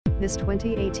This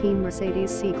 2018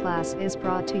 Mercedes C-Class is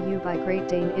brought to you by Great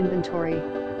Dane Inventory.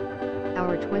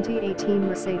 Our 2018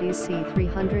 Mercedes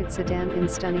C300 sedan in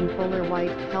stunning polar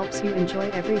white helps you enjoy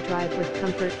every drive with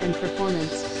comfort and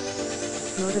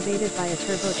performance. Motivated by a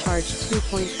turbocharged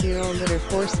 2.0-liter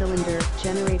four-cylinder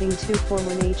generating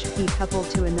 241 HP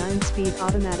coupled to a 9-speed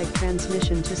automatic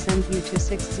transmission to send you to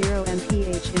 60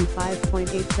 mph in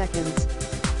 5.8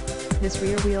 seconds. This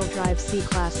rear-wheel drive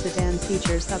C-Class sedan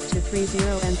features up to 30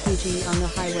 mpg on the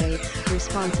highway,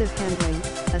 responsive handling,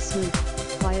 a smooth,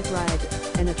 quiet ride,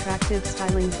 and attractive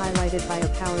styling highlighted by a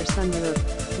power sunroof,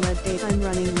 LED daytime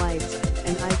running lights,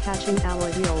 and eye-catching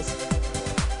alloy wheels.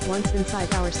 Once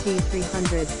inside our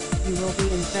C300, you will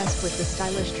be impressed with the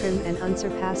stylish trim and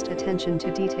unsurpassed attention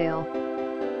to detail.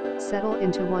 Settle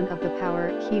into one of the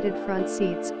power, heated front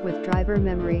seats with driver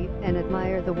memory and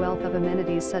admire the wealth of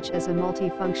amenities such as a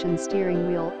multi-function steering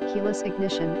wheel, keyless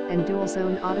ignition, and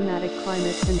dual-zone automatic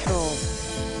climate control.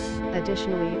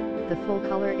 Additionally, the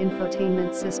full-color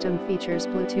infotainment system features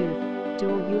Bluetooth,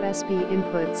 dual USB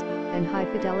inputs, and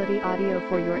high-fidelity audio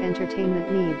for your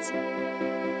entertainment needs.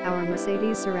 Our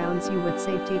Mercedes surrounds you with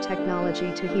safety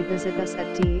technology. To visit us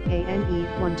at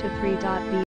dane123.be